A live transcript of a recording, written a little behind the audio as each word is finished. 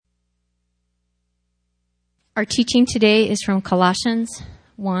Our teaching today is from Colossians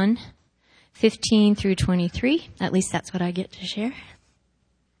 1:15 through 23. At least that's what I get to share.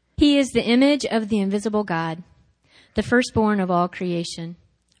 He is the image of the invisible God, the firstborn of all creation.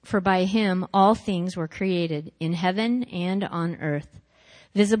 For by him all things were created in heaven and on earth,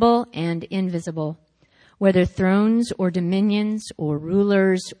 visible and invisible, whether thrones or dominions or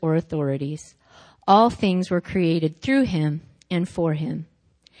rulers or authorities. All things were created through him and for him.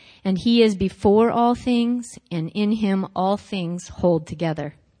 And he is before all things, and in him all things hold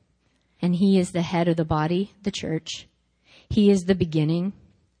together. And he is the head of the body, the church. He is the beginning,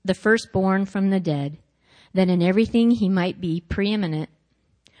 the firstborn from the dead, that in everything he might be preeminent.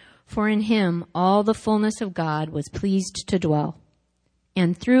 For in him all the fullness of God was pleased to dwell,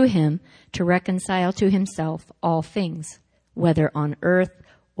 and through him to reconcile to himself all things, whether on earth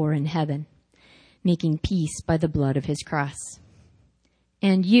or in heaven, making peace by the blood of his cross.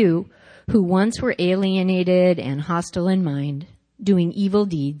 And you, who once were alienated and hostile in mind, doing evil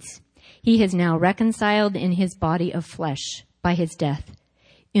deeds, he has now reconciled in his body of flesh by his death,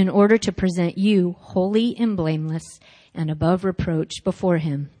 in order to present you holy and blameless and above reproach before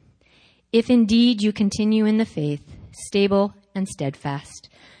him. If indeed you continue in the faith, stable and steadfast,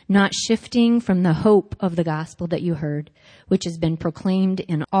 not shifting from the hope of the gospel that you heard, which has been proclaimed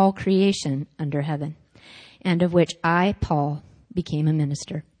in all creation under heaven, and of which I, Paul, became a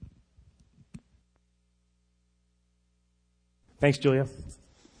minister. Thanks, Julia.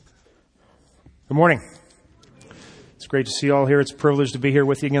 Good morning. It's great to see you all here. It's a privilege to be here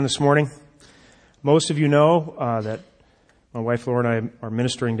with you again this morning. Most of you know that my wife Laura and I are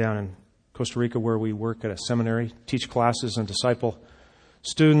ministering down in Costa Rica, where we work at a seminary, teach classes and disciple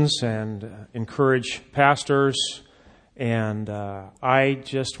students and encourage pastors. And I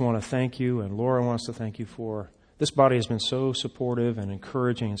just want to thank you, and Laura wants to thank you for this body has been so supportive and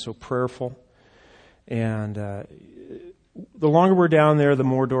encouraging and so prayerful. And the longer we're down there, the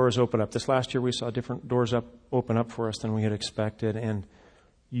more doors open up. This last year we saw different doors open up for us than we had expected. And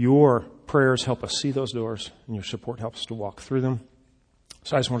your prayers help us see those doors, and your support helps us to walk through them.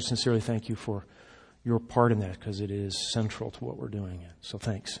 So I just want to sincerely thank you for your part in that, because it is central to what we're doing. So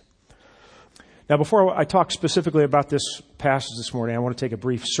thanks. Now, before I talk specifically about this passage this morning, I want to take a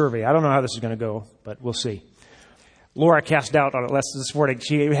brief survey. I don't know how this is going to go, but we'll see. Laura cast doubt on it less this morning.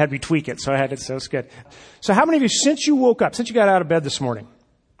 She had me tweak it, so it's good. So how many of you, since you woke up, since you got out of bed this morning,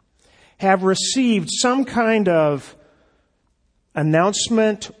 have received some kind of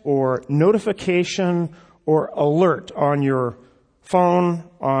announcement or notification or alert on your phone,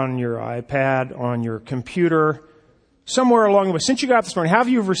 on your iPad, on your computer, somewhere along the way? Since you got up this morning, how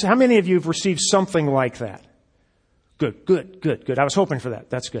many of you have received something like that? Good. I was hoping for that.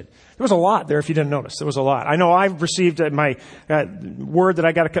 That's good. There was a lot there if you didn't notice. There was a lot. I know I've received my word that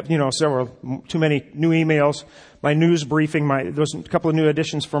I got too many new emails, my news briefing, there was a couple of new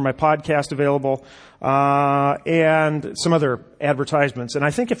additions for my podcast available, and some other advertisements. And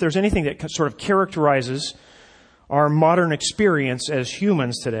I think if there's anything that sort of characterizes our modern experience as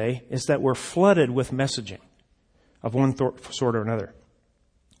humans today, is that we're flooded with messaging of one sort or another.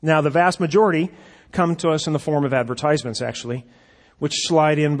 Now, the vast majority come to us in the form of advertisements, actually, which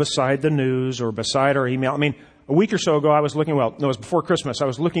slide in beside the news or beside our email. I mean, a week or so ago, it was before Christmas, I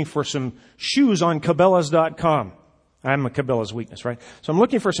was looking for some shoes on Cabela's.com. I'm a Cabela's weakness, right? So I'm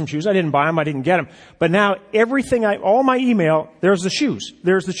looking for some shoes. I didn't buy them. I didn't get them. But now all my email, there's the shoes.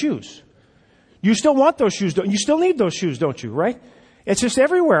 There's the shoes. You still want those shoes, don't you? You still need those shoes, don't you, right? It's just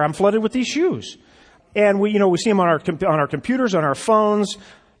everywhere. I'm flooded with these shoes. And we see them on our computers, on our phones.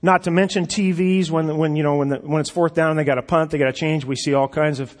 Not to mention TVs. When it's fourth down, they got to punt, they got to change. We see all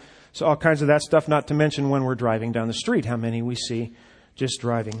kinds of that stuff. Not to mention when we're driving down the street, how many we see just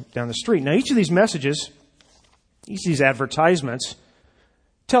driving down the street. Now, each of these messages, each of these advertisements,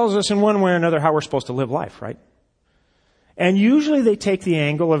 tells us in one way or another how we're supposed to live life, right? And usually they take the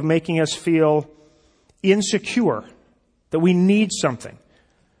angle of making us feel insecure, that we need something.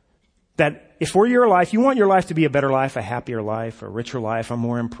 That if we're your life, you want your life to be a better life, a happier life, a richer life, a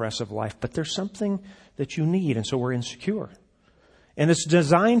more impressive life. But there's something that you need, and so we're insecure. And it's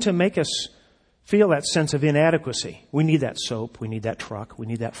designed to make us feel that sense of inadequacy. We need that soap. We need that truck. We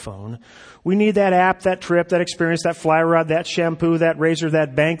need that phone. We need that app, that trip, that experience, that fly rod, that shampoo, that razor,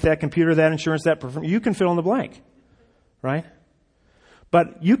 that bank, that computer, that insurance, that perfume. You can fill in the blank, right?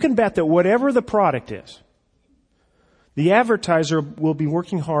 But you can bet that whatever the product is, the advertiser will be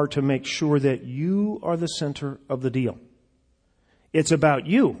working hard to make sure that you are the center of the deal. It's about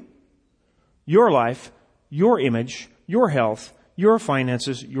you, your life, your image, your health, your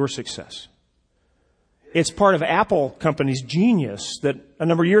finances, your success. It's part of Apple company's genius that a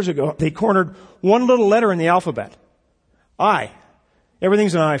number of years ago, they cornered one little letter in the alphabet. I.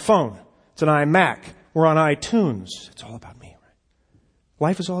 Everything's an iPhone. It's an iMac. We're on iTunes. It's all about me, right?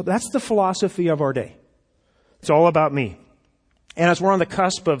 Life is all, that's the philosophy of our day. It's all about me. And as we're on the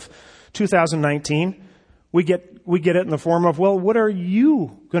cusp of 2019, we get it in the form of, well, what are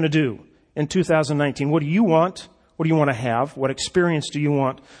you going to do in 2019? What do you want? What do you want to have? What experience do you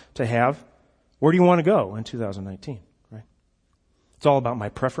want to have? Where do you want to go in 2019? Right? It's all about my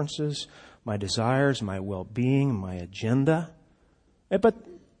preferences, my desires, my well-being, my agenda. But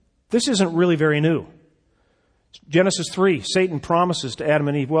this isn't really very new. Genesis 3, Satan promises to Adam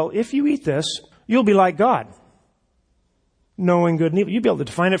and Eve, well, if you eat this, you'll be like God, knowing good and evil. You'll be able to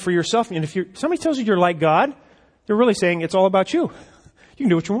define it for yourself. And if somebody tells you you're like God, they're really saying it's all about you. You can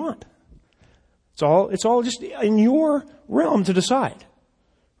do what you want. It's all just in your realm to decide.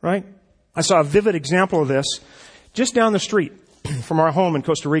 Right? I saw a vivid example of this just down the street from our home in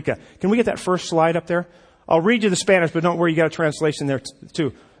Costa Rica. Can we get that first slide up there? I'll read you the Spanish, but don't worry, you got a translation there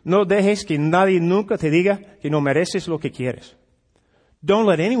too. No dejes que nadie nunca te diga que no mereces lo que quieres. Don't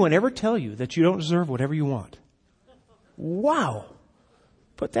let anyone ever tell you that you don't deserve whatever you want. Wow.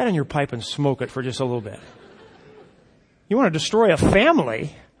 Put that in your pipe and smoke it for just a little bit. You want to destroy a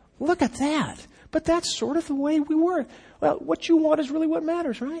family? Look at that. But that's sort of the way we were. Well, what you want is really what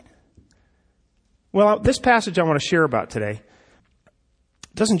matters, right? Well, this passage I want to share about today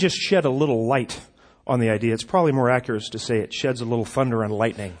doesn't just shed a little light on the idea. It's probably more accurate to say it sheds a little thunder and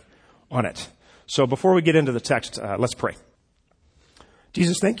lightning on it. So before we get into the text, let's pray.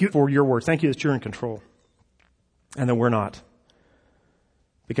 Jesus, thank you for your word. Thank you that you're in control and that we're not.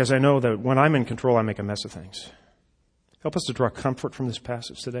 Because I know that when I'm in control, I make a mess of things. Help us to draw comfort from this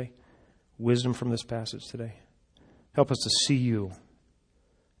passage today, wisdom from this passage today. Help us to see you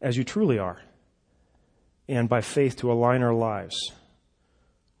as you truly are, and by faith to align our lives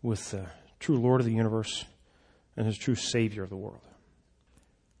with the true Lord of the universe and his true Savior of the world.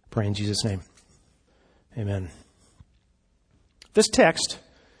 Pray in Jesus' name. Amen. This text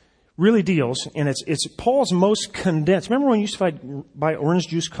really deals, and it's Paul's most condensed. Remember when you used to buy orange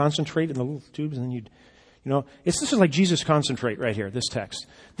juice concentrate in the little tubes, and then this is like Jesus concentrate right here, this text.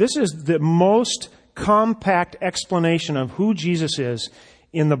 This is the most compact explanation of who Jesus is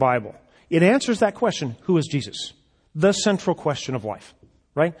in the Bible. It answers that question, who is Jesus? The central question of life,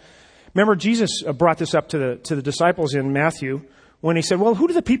 right? Remember, Jesus brought this up to the disciples in Matthew when he said, well, who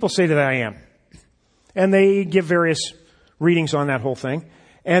do the people say that I am? And they give various readings on that whole thing.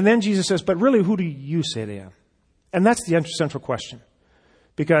 And then Jesus says, but really, who do you say that I am? And that's the central question.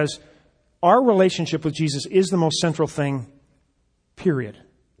 Because our relationship with Jesus is the most central thing, period.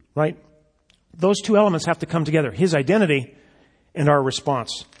 Right? Those two elements have to come together. His identity and our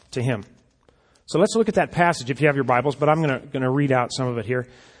response to him. So let's look at that passage if you have your Bibles, but I'm going to read out some of it here.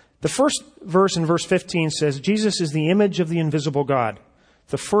 The first verse in verse 15 says, Jesus is the image of the invisible God,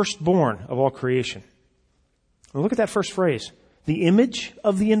 the firstborn of all creation. Now look at that first phrase, the image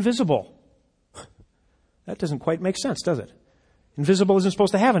of the invisible. That doesn't quite make sense, does it? Invisible isn't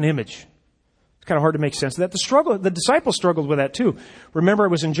supposed to have an image. It's kind of hard to make sense of that. The disciples struggled with that too. Remember, it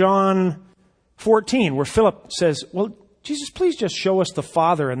was in John 14 where Philip says, well, Jesus, please just show us the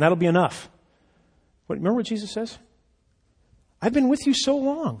Father and that'll be enough. Remember what Jesus says? I've been with you so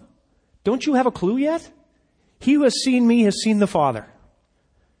long. Don't you have a clue yet? He who has seen me has seen the Father.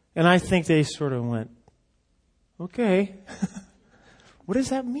 And I think they sort of went, okay, what does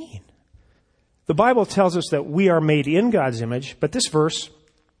that mean? The Bible tells us that we are made in God's image, but this verse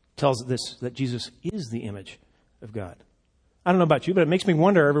tells us that Jesus is the image of God. I don't know about you, but it makes me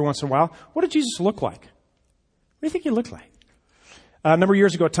wonder every once in a while, what did Jesus look like? What do you think he looked like? A number of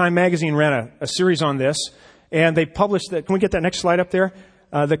years ago, Time Magazine ran a series on this, and they published that. Can we get that next slide up there?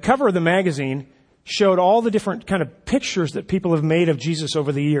 The cover of the magazine showed all the different kind of pictures that people have made of Jesus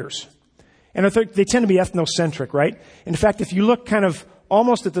over the years. And I think they tend to be ethnocentric, right? In fact, if you look kind of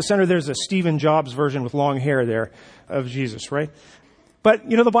almost at the center, there's a Stephen Jobs version with long hair there of Jesus, right? But,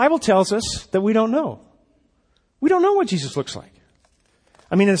 the Bible tells us that we don't know. We don't know what Jesus looks like.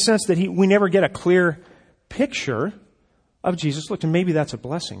 I mean, in the sense that we never get a clear picture of Jesus looked, and maybe that's a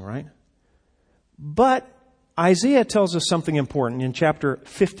blessing, right? But Isaiah tells us something important in chapter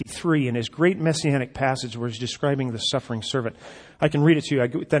 53 in his great messianic passage where he's describing the suffering servant. I can read it to you. I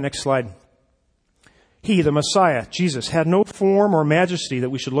get that next slide. He, the Messiah, Jesus, had no form or majesty that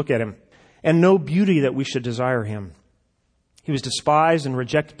we should look at him, and no beauty that we should desire him. He was despised and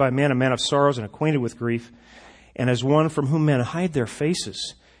rejected by men, a man of sorrows and acquainted with grief, and as one from whom men hide their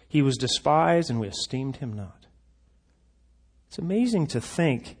faces. He was despised, and we esteemed him not. It's amazing to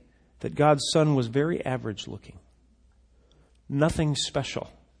think that God's Son was very average looking. Nothing special.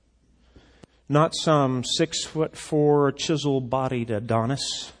 Not some 6'4" chisel-bodied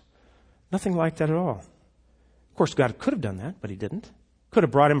Adonis. Nothing like that at all. Of course, God could have done that, but He didn't. Could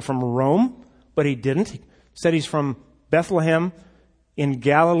have brought Him from Rome, but He didn't. He said He's from Bethlehem in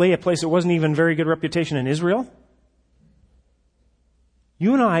Galilee, a place that wasn't even very good reputation in Israel.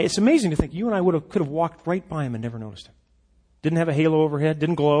 You and I, it's amazing to think you and I could have walked right by Him and never noticed Him. Didn't have a halo overhead,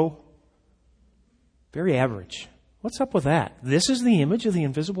 didn't glow. Very average. What's up with that? This is the image of the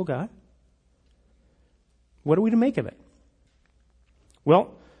invisible God? What are we to make of it?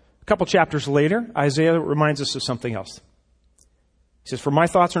 Well, a couple chapters later, Isaiah reminds us of something else. He says, "For my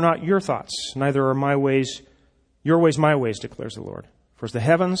thoughts are not your thoughts, neither are my ways your ways my ways, declares the Lord. For as the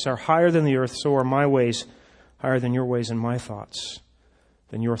heavens are higher than the earth, so are my ways higher than your ways, and my thoughts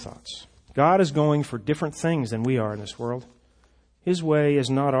than your thoughts." God is going for different things than we are in this world. His way is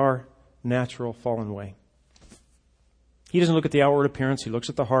not our natural fallen way. He doesn't look at the outward appearance, He looks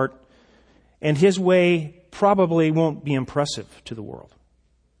at the heart. And His way probably won't be impressive to the world,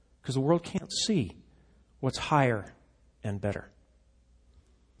 because the world can't see what's higher and better.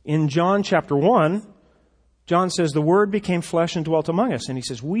 In John chapter 1, John says, "The Word became flesh and dwelt among us." And he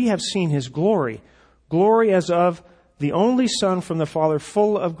says, "We have seen His glory, glory as of the only Son from the Father,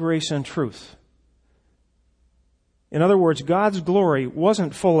 full of grace and truth." In other words, God's glory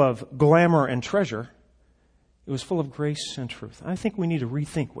wasn't full of glamour and treasure. It was full of grace and truth. I think we need to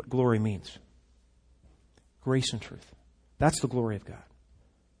rethink what glory means. Grace and truth. That's the glory of God.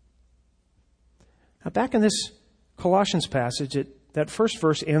 Now, back in this Colossians passage, that first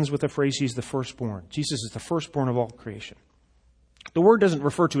verse ends with the phrase, He's the firstborn. Jesus is the firstborn of all creation. The word doesn't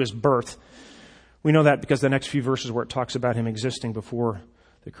refer to His birth. We know that because the next few verses where it talks about Him existing before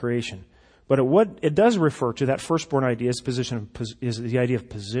the creation. But what it does refer to, that firstborn idea, is the idea of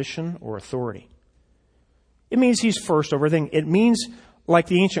position or authority. It means He's first over everything. It means, like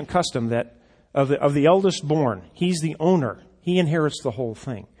the ancient custom, that of the eldest born, He's the owner. He inherits the whole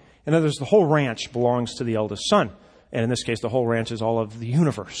thing. In other words, the whole ranch belongs to the eldest son. And in this case, the whole ranch is all of the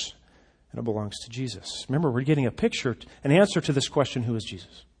universe. And it belongs to Jesus. Remember, we're getting an answer to this question, who is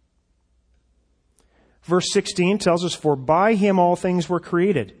Jesus? Verse 16 tells us, "For by Him all things were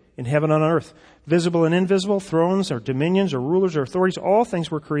created, in heaven and on earth, visible and invisible, thrones or dominions or rulers or authorities, all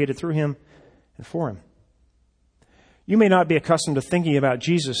things were created through Him and for Him." You may not be accustomed to thinking about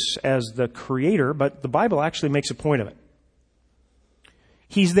Jesus as the creator, but the Bible actually makes a point of it.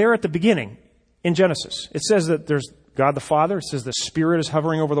 He's there at the beginning in Genesis. It says that there's God the Father. It says the Spirit is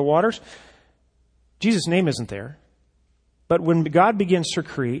hovering over the waters. Jesus' name isn't there. But when God begins to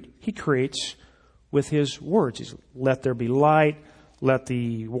create, He creates with His words. He's, "Let there be light, let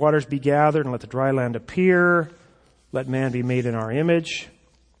the waters be gathered, and let the dry land appear. Let man be made in our image."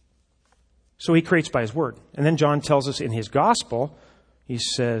 So He creates by His word. And then John tells us in his gospel, he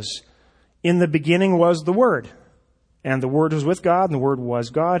says, "In the beginning was the Word, and the Word was with God, and the Word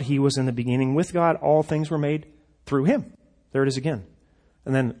was God. He was in the beginning with God. All things were made through Him." There it is again.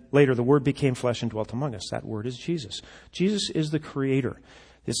 And then later, the Word became flesh and dwelt among us. That Word is Jesus. Jesus is the creator.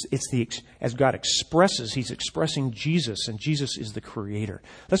 As God expresses, He's expressing Jesus, and Jesus is the creator.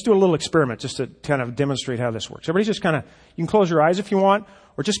 Let's do a little experiment just to kind of demonstrate how this works. Everybody just you can close your eyes if you want,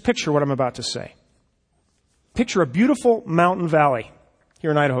 or just picture what I'm about to say. Picture a beautiful mountain valley here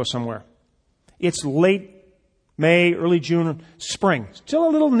in Idaho somewhere. It's late May, early June, spring. Still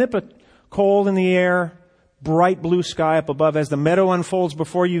a little nip of cold in the air, bright blue sky up above. As the meadow unfolds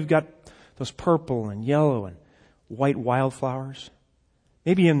before you, you've got those purple and yellow and white wildflowers.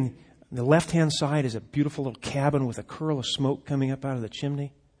 Maybe in the left-hand side is a beautiful little cabin with a curl of smoke coming up out of the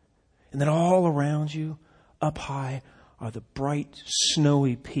chimney. And then all around you, up high, are the bright,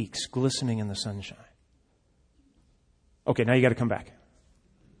 snowy peaks glistening in the sunshine. Okay, now you got to come back.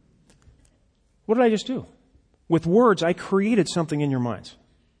 What did I just do? With words, I created something in your minds.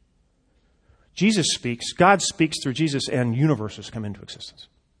 Jesus speaks, God speaks through Jesus, and universes come into existence.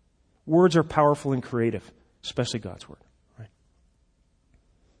 Words are powerful and creative, especially God's word.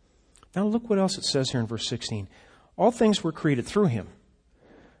 Now look what else it says here in verse 16. All things were created through Him.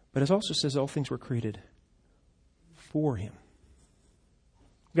 But it also says all things were created for Him.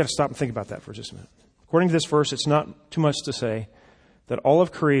 We've got to stop and think about that for just a minute. According to this verse, it's not too much to say that all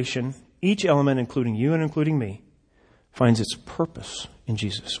of creation, each element, including you and including me, finds its purpose in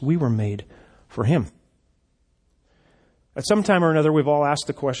Jesus. We were made for Him. At some time or another, we've all asked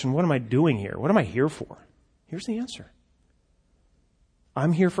the question, what am I doing here? What am I here for? Here's the answer.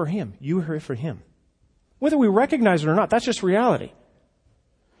 I'm here for Him. You're here for Him. Whether we recognize it or not, that's just reality.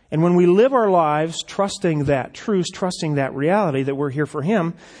 And when we live our lives trusting that truth, trusting that reality that we're here for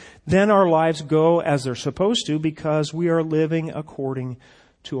Him, then our lives go as they're supposed to because we are living according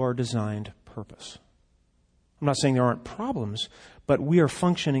to our designed purpose. I'm not saying there aren't problems, but we are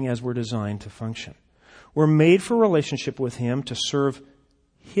functioning as we're designed to function. We're made for relationship with Him to serve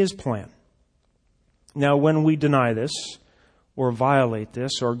His plan. Now, when we deny this, or violate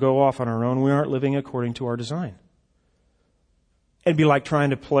this, or go off on our own, we aren't living according to our design. It'd be like trying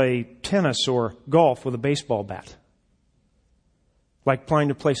to play tennis or golf with a baseball bat. Like trying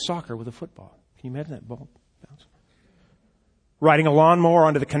to play soccer with a football. Can you imagine that ball bounce? Riding a lawnmower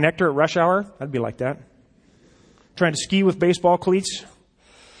onto the connector at rush hour? That'd be like that. Trying to ski with baseball cleats?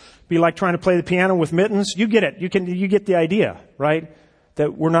 Be like trying to play the piano with mittens? You get it. You get the idea, right?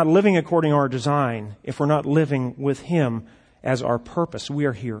 That we're not living according to our design if we're not living with Him as our purpose. We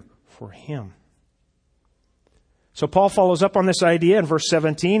are here for Him. So Paul follows up on this idea in verse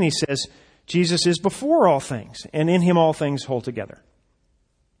 17. He says, Jesus is before all things, and in Him all things hold together.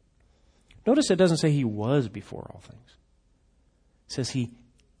 Notice it doesn't say He was before all things. It says He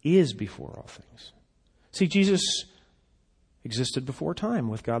is before all things. See, Jesus existed before time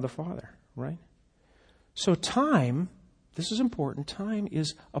with God the Father, right? So time, this is important, time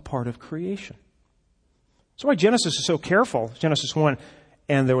is a part of creation. That's why Genesis is so careful. Genesis 1,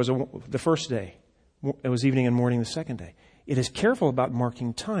 and there was the first day. It was evening and morning the second day. It is careful about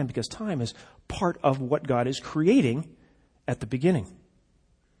marking time because time is part of what God is creating at the beginning.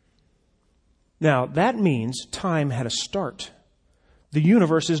 Now, that means time had a start. The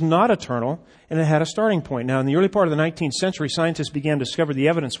universe is not eternal, and it had a starting point. Now, in the early part of the 19th century, scientists began to discover the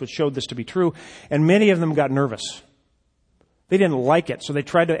evidence which showed this to be true, and many of them got nervous. They didn't like it, so they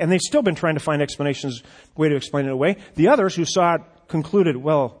tried to, and they've still been trying to find explanations, way to explain it away. The others who saw it concluded,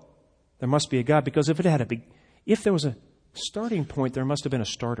 well, there must be a God, because if there was a starting point, there must have been a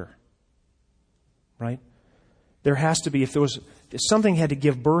starter. Right? There has to be, if something had to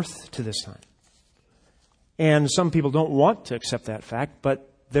give birth to this time. And some people don't want to accept that fact,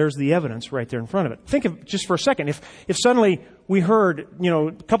 but there's the evidence right there in front of it. Think of, just for a second, if suddenly we heard,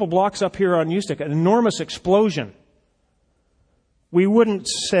 a couple blocks up here on Ustick, an enormous explosion, we wouldn't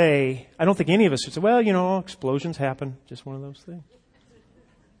say, I don't think any of us would say, well, explosions happen, just one of those things.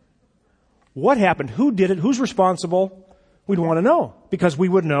 What happened? Who did it? Who's responsible? We'd want to know, because we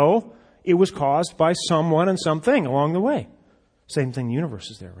would know it was caused by someone and something along the way. Same thing, the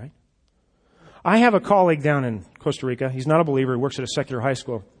universe is there, right? I have a colleague down in Costa Rica. He's not a believer. He works at a secular high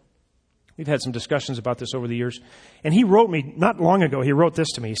school. We've had some discussions about this over the years. And he wrote me, not long ago, he wrote this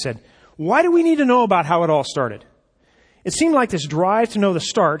to me. He said, why do we need to know about how it all started? It seemed like this drive to know the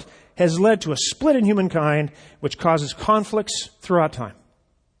start has led to a split in humankind, which causes conflicts throughout time.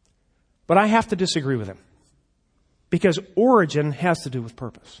 But I have to disagree with him, because origin has to do with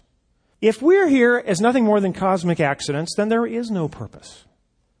purpose. If we're here as nothing more than cosmic accidents, then there is no purpose.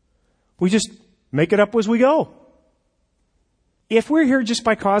 We just make it up as we go. If we're here just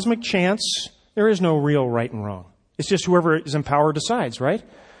by cosmic chance, there is no real right and wrong. It's just whoever is in power decides, right?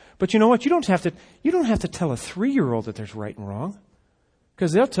 But you know what? You don't have to tell a 3-year-old that there's right and wrong,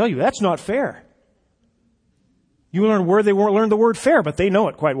 because they'll tell you that's not fair. You learn where they won't learn the word fair, but they know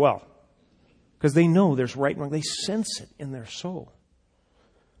it quite well, because they know there's right and wrong. They sense it in their soul.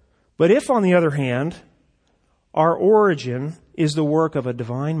 But if, on the other hand, our origin is the work of a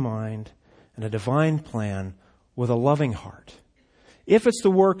divine mind and a divine plan with a loving heart, if it's the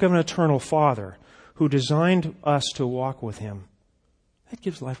work of an eternal Father who designed us to walk with Him, that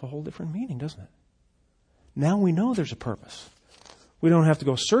gives life a whole different meaning, doesn't it? Now we know there's a purpose. We don't have to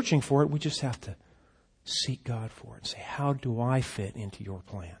go searching for it. We just have to seek God for it and say, how do I fit into your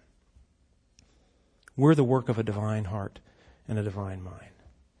plan? We're the work of a divine heart and a divine mind.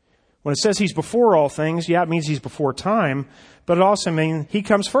 When it says He's before all things, it means He's before time, but it also means He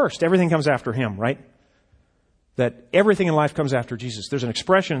comes first. Everything comes after Him, right? That everything in life comes after Jesus. There's an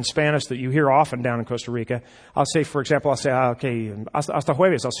expression in Spanish that you hear often down in Costa Rica. I'll say, for example, okay, hasta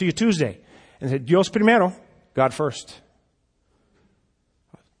jueves, I'll see you Tuesday. And say, Dios primero, God first.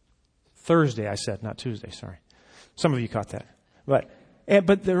 Thursday, I said, not Tuesday, sorry. Some of you caught that.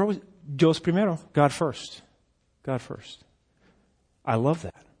 But they're always, Dios primero, God first. God first. I love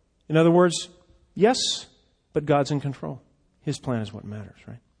that. In other words, yes, but God's in control. His plan is what matters,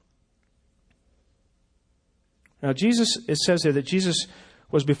 right? Now, it says here that Jesus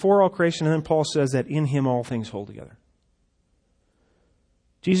was before all creation, and then Paul says that in Him all things hold together.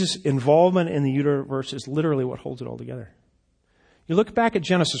 Jesus' involvement in the universe is literally what holds it all together. You look back at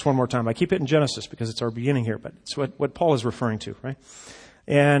Genesis one more time. I keep it in Genesis because it's our beginning here, but it's what Paul is referring to, right?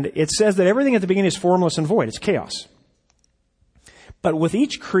 And it says that everything at the beginning is formless and void. It's chaos. But with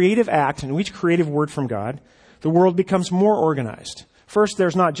each creative act and each creative word from God, the world becomes more organized. First,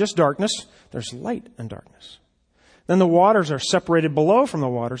 there's not just darkness, there's light and darkness. Then the waters are separated below from the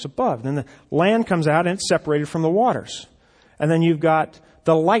waters above. Then the land comes out and it's separated from the waters. And then you've got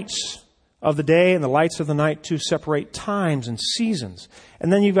the lights of the day and the lights of the night to separate times and seasons.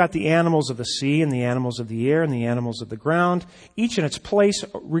 And then you've got the animals of the sea and the animals of the air and the animals of the ground, each in its place,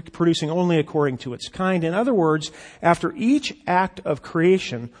 reproducing only according to its kind. In other words, after each act of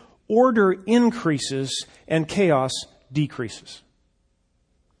creation, order increases and chaos decreases.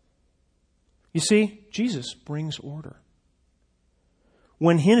 You see, Jesus brings order.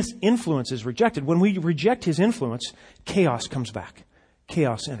 When his influence is rejected, when we reject his influence, chaos comes back.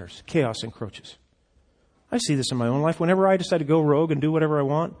 Chaos enters. Chaos encroaches. I see this in my own life. Whenever I decide to go rogue and do whatever I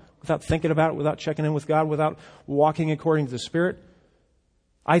want, without thinking about it, without checking in with God, without walking according to the Spirit,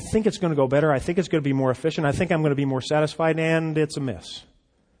 I think it's going to go better. I think it's going to be more efficient. I think I'm going to be more satisfied, and it's a mess.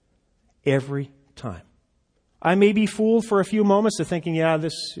 Every time. I may be fooled for a few moments to thinking,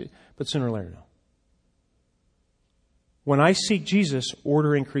 but sooner or later, no. When I seek Jesus,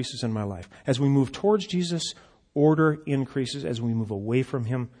 order increases in my life. As we move towards Jesus, order increases. As we move away from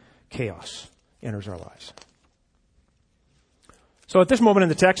him, chaos enters our lives. So at this moment in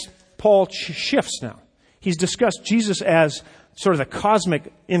the text, Paul shifts now. He's discussed Jesus as sort of the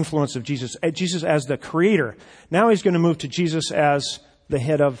cosmic influence of Jesus as the creator. Now he's going to move to Jesus as the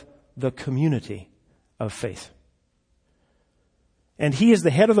head of the community of faith. And he is the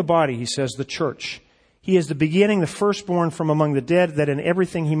head of the body, he says, the church. He is the beginning, the firstborn from among the dead, that in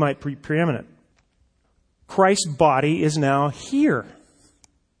everything he might be preeminent. Christ's body is now here.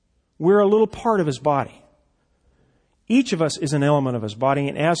 We're a little part of his body. Each of us is an element of his body,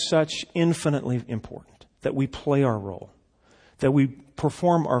 and as such, infinitely important that we play our role, that we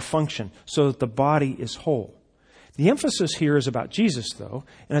perform our function so that the body is whole. The emphasis here is about Jesus, though,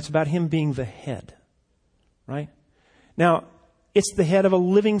 and it's about him being the head. Right? Now, it's the head of a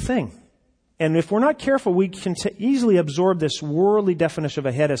living thing. And if we're not careful, we can easily absorb this worldly definition of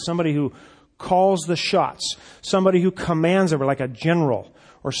a head as somebody who calls the shots, somebody who commands over, like a general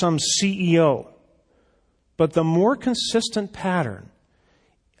or some CEO. But the more consistent pattern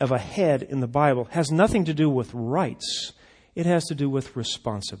of a head in the Bible has nothing to do with rights. It has to do with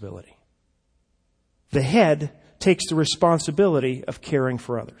responsibility. The head takes the responsibility of caring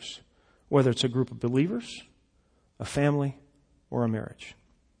for others, whether it's a group of believers, a family, or a marriage.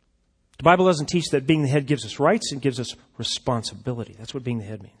 The Bible doesn't teach that being the head gives us rights, it gives us responsibility. That's what being the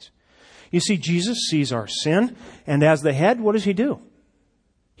head means. You see, Jesus sees our sin, and as the head, what does he do?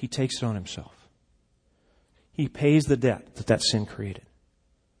 He takes it on himself. He pays the debt that sin created.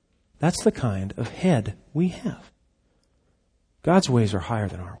 That's the kind of head we have. God's ways are higher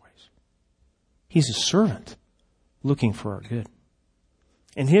than our ways. He's a servant looking for our good.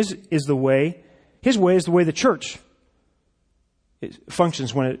 And his way is the way the church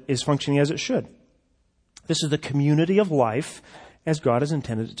functions when it is functioning as it should. This is the community of life as God has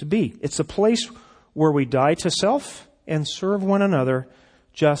intended it to be. It's a place where we die to self and serve one another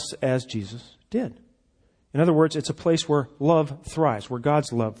just as Jesus did. In other words, it's a place where love thrives, where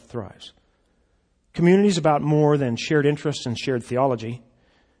God's love thrives. Community is about more than shared interests and shared theology.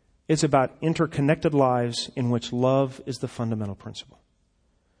 It's about interconnected lives in which love is the fundamental principle.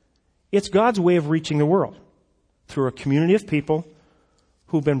 It's God's way of reaching the world through a community of people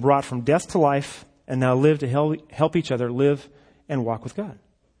who've been brought from death to life and now live to help each other live and walk with God.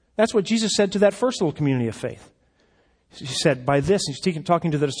 That's what Jesus said to that first little community of faith. He said, by this, he's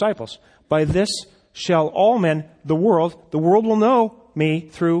talking to the disciples, by this shall all men, the world will know me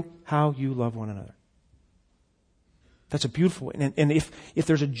through how you love one another. That's a beautiful way. And if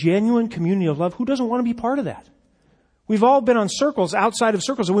there's a genuine community of love, who doesn't want to be part of that? We've all been on circles, outside of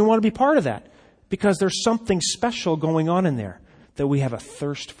circles, and we want to be part of that because there's something special going on in there that we have a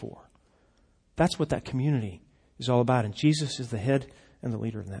thirst for. That's what that community is all about. And Jesus is the head and the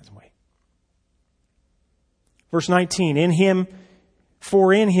leader in that way. Verse 19,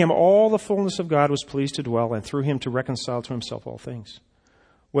 for in him all the fullness of God was pleased to dwell, and through him to reconcile to himself all things,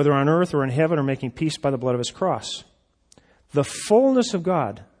 whether on earth or in heaven, or making peace by the blood of his cross. The fullness of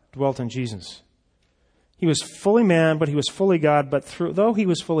God dwelt in Jesus. He was fully man, but he was fully God. But though he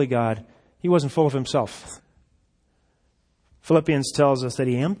was fully God, he wasn't full of himself. Philippians tells us that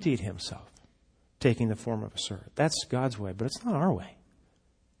he emptied himself, taking the form of a servant. That's God's way, but it's not our way.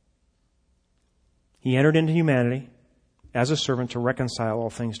 He entered into humanity as a servant to reconcile all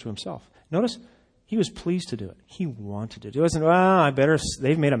things to himself. Notice, he was pleased to do it. He wanted to do it. He wasn't,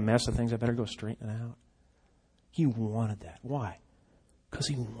 they've made a mess of things, I better go straighten it out. He wanted that. Why? Because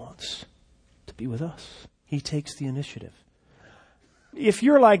he wants to be with us. He takes the initiative. If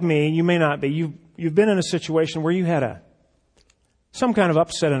you're like me, you may not be. You've been in a situation where you had some kind of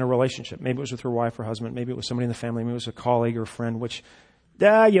upset in a relationship. Maybe it was with her wife or husband. Maybe it was somebody in the family. Maybe it was a colleague or friend, which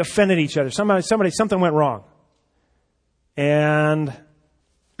you offended each other. Something went wrong. And,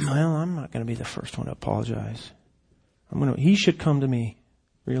 well, I'm not going to be the first one to apologize. He should come to me.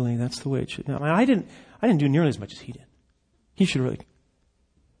 Really, that's the way it should. No, I didn't do nearly as much as he did. He should really.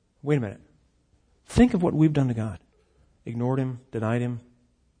 Wait a minute. Think of what we've done to God. Ignored him, denied him,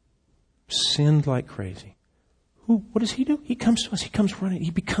 sinned like crazy. What does he do? He comes to us. He comes running.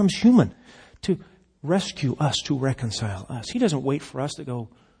 He becomes human to rescue us, to reconcile us. He doesn't wait for us to go.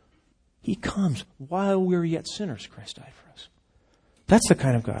 He comes while we're yet sinners. Christ died for us. That's the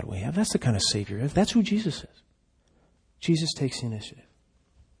kind of God we have. That's the kind of Savior. That's who Jesus is. Jesus takes the initiative.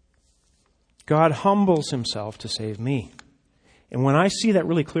 God humbles himself to save me. And when I see that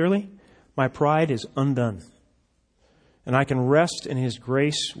really clearly, my pride is undone. And I can rest in his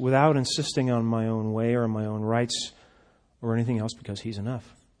grace without insisting on my own way or my own rights or anything else, because he's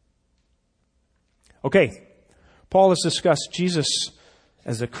enough. Okay, Paul has discussed Jesus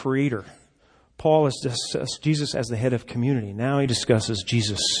as the creator. Paul has discussed Jesus as the head of community. Now he discusses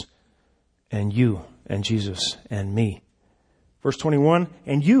Jesus and you and Jesus and me. Verse 21,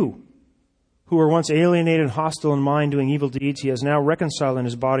 and you, who were once alienated and hostile in mind, doing evil deeds, he has now reconciled in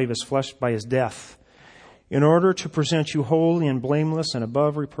his body of his flesh by his death, in order to present you holy and blameless and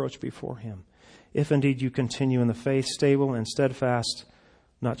above reproach before him, if indeed you continue in the faith, stable and steadfast,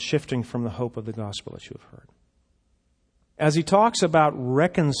 not shifting from the hope of the gospel that you have heard. As he talks about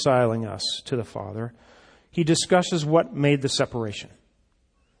reconciling us to the Father, he discusses what made the separation.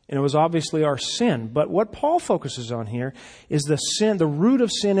 And it was obviously our sin. But what Paul focuses on here is the sin, the root of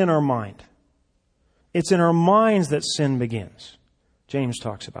sin in our mind. It's in our minds that sin begins. James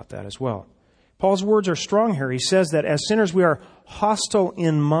talks about that as well. Paul's words are strong here. He says that as sinners we are hostile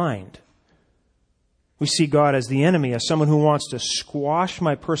in mind. We see God as the enemy, as someone who wants to squash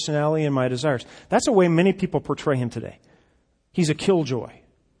my personality and my desires. That's the way many people portray him today. He's a killjoy.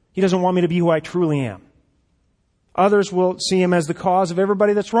 He doesn't want me to be who I truly am. Others will see him as the cause of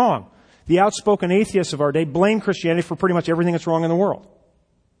everybody that's wrong. The outspoken atheists of our day blame Christianity for pretty much everything that's wrong in the world.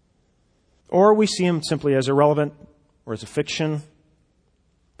 Or we see him simply as irrelevant or as a fiction.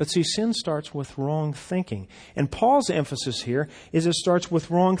 But see, sin starts with wrong thinking. And Paul's emphasis here is it starts with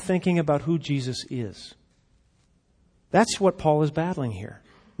wrong thinking about who Jesus is. That's what Paul is battling here.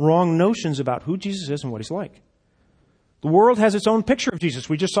 Wrong notions about who Jesus is and what he's like. The world has its own picture of Jesus.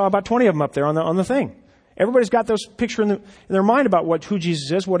 We just saw about 20 of them up there on the thing. Everybody's got those picture in their mind about who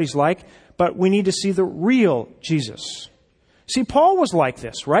Jesus is, what he's like, but we need to see the real Jesus. See, Paul was like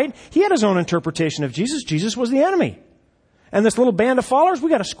this, right? He had his own interpretation of Jesus. Jesus was the enemy. And this little band of followers, we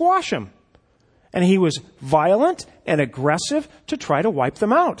got to squash him. And he was violent and aggressive to try to wipe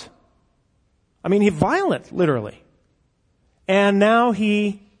them out. I mean, he's violent, literally. And now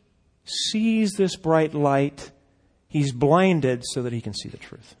he sees this bright light. He's blinded so that he can see the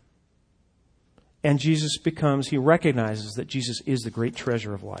truth. And he recognizes that Jesus is the great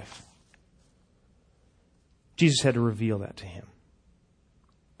treasure of life. Jesus had to reveal that to him.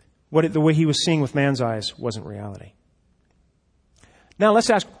 The way he was seeing with man's eyes wasn't reality. Now let's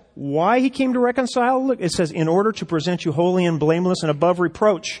ask why he came to reconcile. Look, it says, in order to present you holy and blameless and above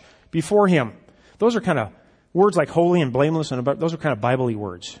reproach before him. Those are kind of words like holy and blameless and above, those are kind of Bible-y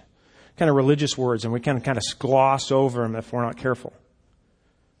words, kind of religious words, and we kind of gloss over them if we're not careful.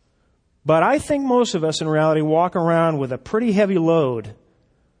 But I think most of us in reality walk around with a pretty heavy load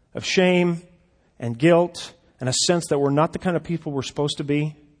of shame and guilt and a sense that we're not the kind of people we're supposed to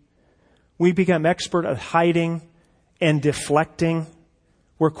be. We become expert at hiding and deflecting.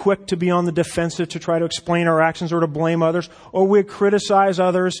 We're quick to be on the defensive to try to explain our actions or to blame others, or we criticize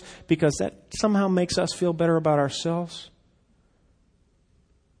others because that somehow makes us feel better about ourselves.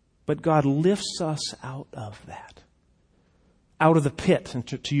 But God lifts us out of that. Out of the pit, and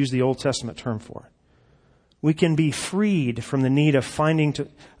to use the Old Testament term for it. We can be freed from the need of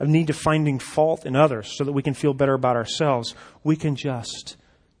finding fault in others so that we can feel better about ourselves. We can just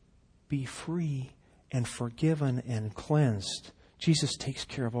be free and forgiven and cleansed. Jesus takes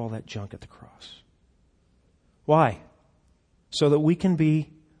care of all that junk at the cross. Why? So that we can be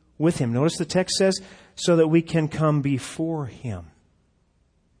with him. Notice the text says, so that we can come before him.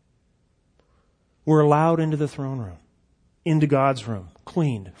 We're allowed into the throne room. Into God's room,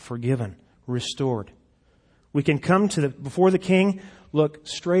 cleaned, forgiven, restored. We can come before the King, look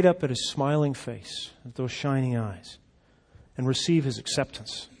straight up at his smiling face, at those shining eyes, and receive his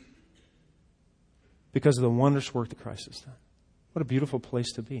acceptance because of the wondrous work that Christ has done. What a beautiful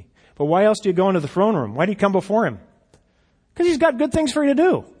place to be. But why else do you go into the throne room? Why do you come before him? Because he's got good things for you to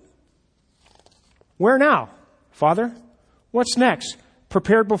do. Where now? Father, What's next?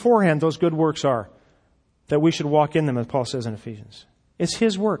 Prepared beforehand, those good works are, that we should walk in them, as Paul says in Ephesians. It's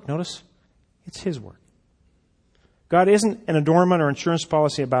His work. Notice, it's His work. God isn't an adornment or insurance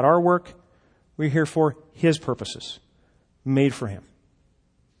policy about our work. We're here for His purposes, made for Him.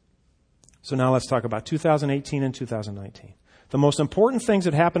 So now let's talk about 2018 and 2019. The most important things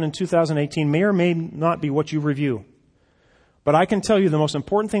that happened in 2018 may or may not be what you review. But I can tell you the most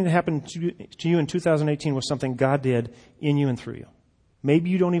important thing that happened to you in 2018 was something God did in you and through you. Maybe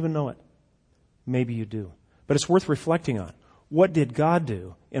you don't even know it. Maybe you do. But it's worth reflecting on. What did God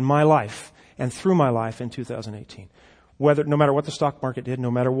do in my life and through my life in 2018? No matter what the stock market did,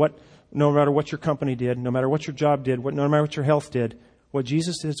 no matter what your company did, no matter what your job did, no matter what your health did, what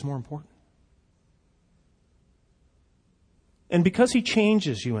Jesus did is more important. And because He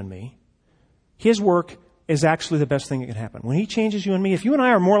changes you and me, His work is actually the best thing that can happen. When He changes you and me, if you and I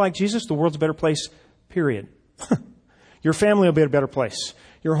are more like Jesus, the world's a better place, period. Your family will be a better place.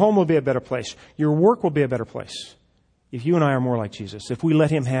 Your home will be a better place. Your work will be a better place. If you and I are more like Jesus, if we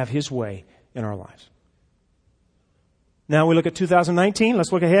let Him have His way in our lives. Now we look at 2019.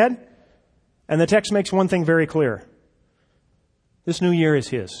 Let's look ahead. And the text makes one thing very clear. This new year is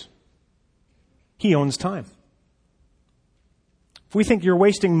His. He owns time. If we think you're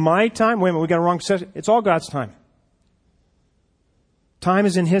wasting my time, wait a minute, we got a wrong set. It's all God's time. Time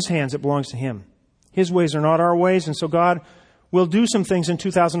is in His hands. It belongs to Him. His ways are not our ways, and so God will do some things in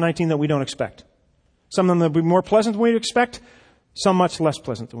 2019 that we don't expect. Some of them will be more pleasant than we expect, some much less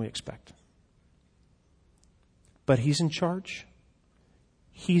pleasant than we expect. But He's in charge.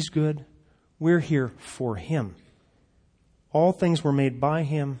 He's good. We're here for Him. All things were made by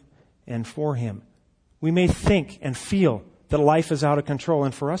Him and for Him. We may think and feel that life is out of control,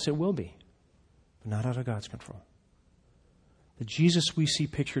 and for us it will be, but not out of God's control. The Jesus we see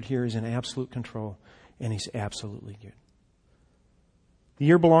pictured here is in absolute control, and He's absolutely good. The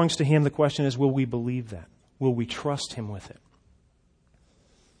year belongs to Him. The question is, will we believe that? Will we trust Him with it?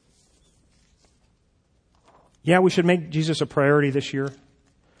 Yeah, we should make Jesus a priority this year,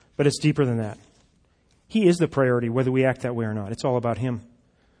 but it's deeper than that. He is the priority, whether we act that way or not. It's all about Him.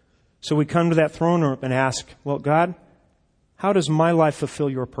 So we come to that throne room and ask, well, God, how does my life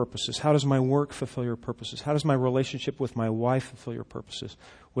fulfill Your purposes? How does my work fulfill Your purposes? How does my relationship with my wife fulfill Your purposes?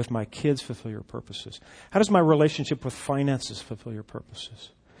 With my kids fulfill Your purposes? How does my relationship with finances fulfill Your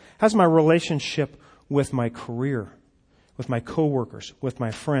purposes? How does my relationship with my career, with my coworkers, with my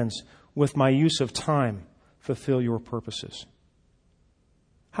friends, with my use of time fulfill Your purposes?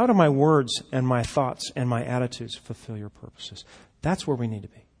 How do my words and my thoughts and my attitudes fulfill Your purposes? That's where we need to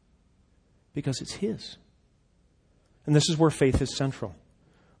be. Because it's His. And this is where faith is central.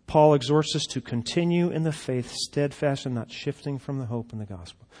 Paul exhorts us to continue in the faith, steadfast and not shifting from the hope in the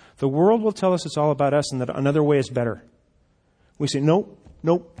gospel. The world will tell us it's all about us and that another way is better. We say, nope,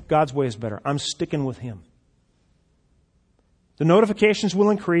 God's way is better. I'm sticking with Him. The notifications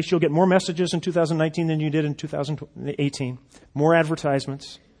will increase. You'll get more messages in 2019 than you did in 2018. More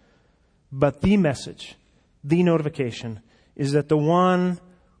advertisements. But the message, the notification, is that the one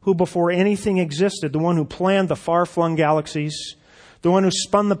who before anything existed, the one who planned the far-flung galaxies, the one who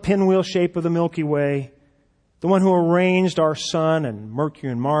spun the pinwheel shape of the Milky Way, the one who arranged our sun and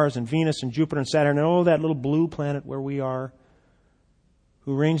Mercury and Mars and Venus and Jupiter and Saturn and that little blue planet where we are,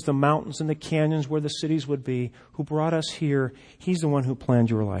 who arranged the mountains and the canyons where the cities would be, who brought us here, He's the one who planned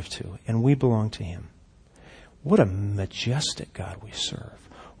your life too, and we belong to Him. What a majestic God we serve.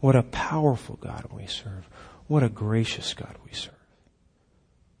 What a powerful God we serve. What a gracious God we serve.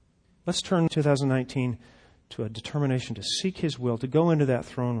 Let's turn 2019 to a determination to seek His will, to go into that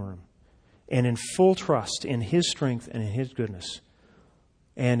throne room, and in full trust in His strength and in His goodness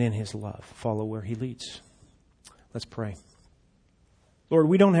and in His love, follow where He leads. Let's pray. Lord,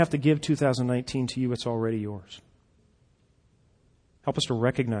 we don't have to give 2019 to You. It's already Yours. Help us to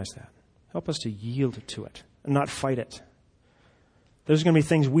recognize that. Help us to yield to it and not fight it. There's going to be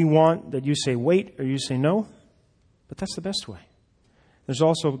things we want that You say wait or You say no, but that's the best way. There's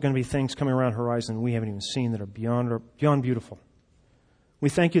also going to be things coming around the horizon we haven't even seen that are beyond beautiful. We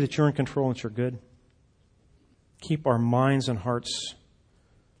thank You that You're in control and that You're good. Keep our minds and hearts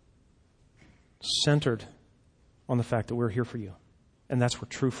centered on the fact that we're here for You. And that's where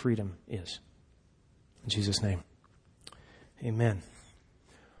true freedom is. In Jesus' name, amen.